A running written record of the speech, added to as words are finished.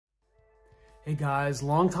Hey guys,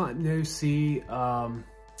 long time no see. Sorry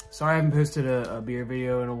I haven't posted a beer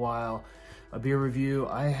video in a while. A beer review.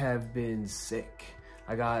 I have been sick.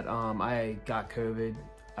 I got COVID.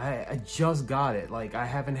 I just got it. Like, I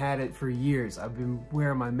haven't had it for years. I've been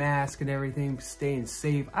wearing my mask and everything, staying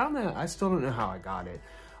safe. I don't know. I still don't know how I got it.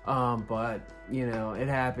 But you know, it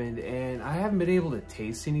happened, and I haven't been able to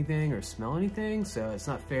taste anything or smell anything. So it's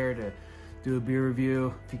not fair to do a beer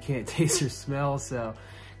review if you can't taste or smell. So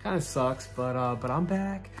kind of sucks, but I'm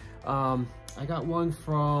back. I got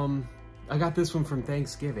this one from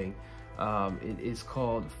Thanksgiving. It is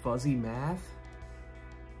called Fuzzy Math.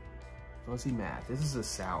 Fuzzy Math. This is a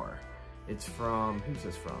sour. It's from, who's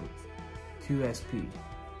this from? 2SP.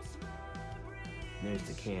 There's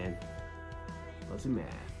the can. Fuzzy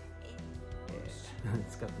Math. Yeah.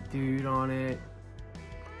 It's got the dude on it.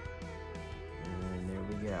 And there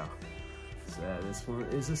we go. So this one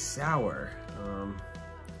is a sour.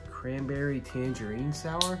 Cranberry tangerine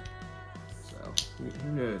sour. So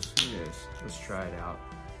who knows? Who knows? Let's try it out.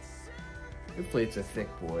 Hopefully it's a thick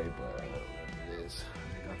boy, but I don't know what it is.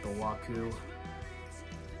 I got the Waku.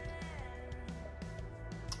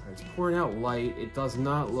 It's pouring out light. It does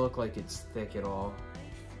not look like it's thick at all.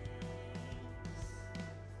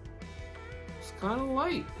 It's kind of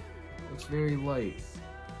light. It's very light.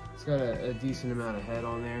 It's got a decent amount of head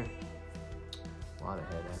on there. A lot of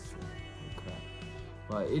head actually. Okay.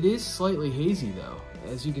 But it is slightly hazy though.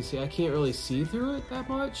 As you can see, I can't really see through it that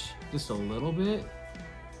much. Just a little bit.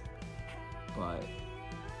 But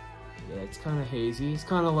yeah, it's kind of hazy. It's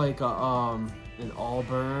kind of like a, an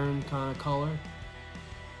auburn kind of color.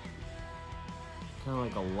 Kind of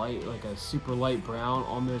like a light, like a super light brown,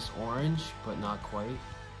 almost orange, but not quite.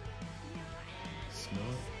 Smell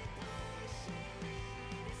it.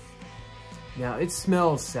 Now it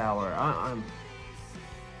smells sour.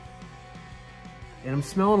 I'm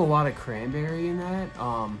smelling a lot of cranberry in that.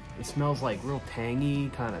 It smells like real tangy,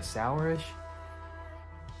 kind of sourish.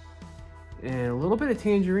 And a little bit of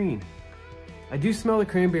tangerine. I do smell the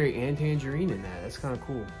cranberry and tangerine in that. That's kind of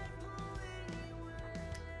cool.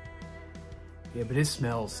 Yeah, but it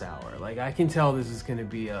smells sour. Like, I can tell this is gonna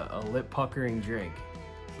be a lip puckering drink.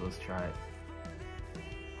 So let's try it.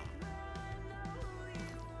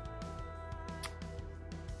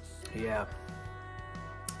 Yeah.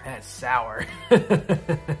 That's sour.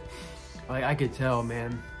 Like, I could tell,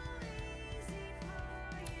 man.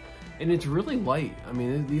 And it's really light. I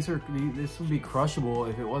mean, this would be crushable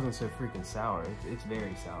if it wasn't so freaking sour. It's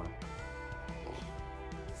very sour.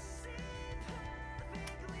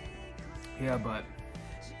 Yeah, but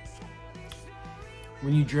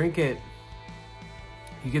when you drink it,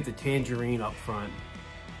 you get the tangerine up front,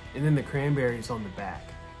 and then the cranberries on the back.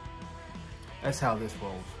 That's how this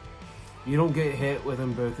rolls. You don't get hit with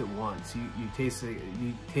them both at once. You taste the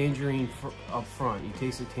tangerine up front. You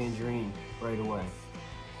taste the tangerine right away.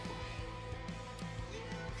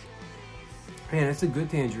 Man, it's a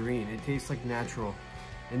good tangerine. It tastes like natural.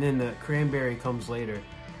 And then the cranberry comes later.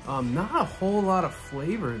 Not a whole lot of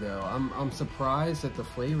flavor though. I'm surprised that the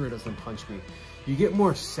flavor doesn't punch me. You get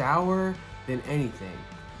more sour than anything.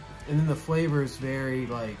 And then the flavor is very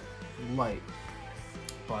like light.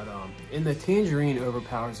 But and the tangerine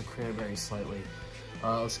overpowers the cranberry slightly.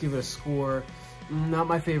 Let's give it a score. Not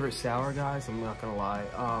my favorite sour, guys. I'm not gonna lie.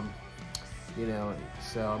 You know,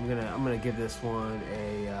 so I'm gonna give this one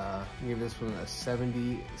a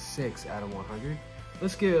 76 out of 100.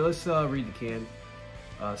 Let's read the can.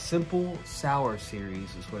 Simple Sour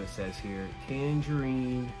Series is what it says here.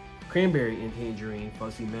 Tangerine, cranberry and tangerine,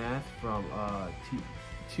 Fuzzy Math from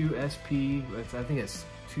 2SP. I think it's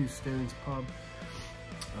Two Stones Pub.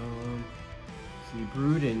 See,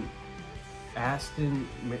 brewed in Aston,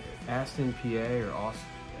 PA, or Aston,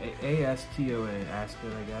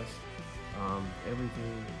 Aston, I guess.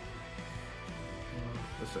 Everything.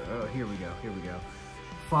 Here we go.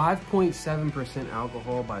 5.7%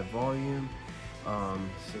 alcohol by volume.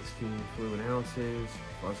 16 fluid ounces.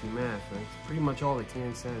 Fuzzy Math. That's pretty much all the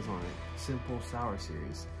can says on it. Simple Sour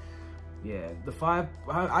Series. Yeah,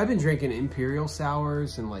 I've been drinking Imperial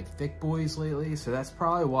Sours and like thick boys lately, so that's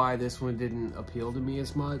probably why this one didn't appeal to me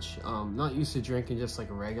as much. Not used to drinking just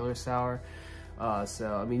like a regular sour.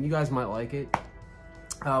 So, I mean, you guys might like it.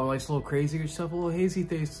 Like it's a little crazy or stuff, a little hazy.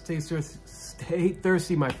 Stay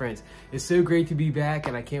thirsty, my friends. It's so great to be back,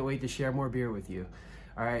 and I can't wait to share more beer with you.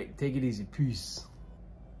 All right, take it easy. Peace.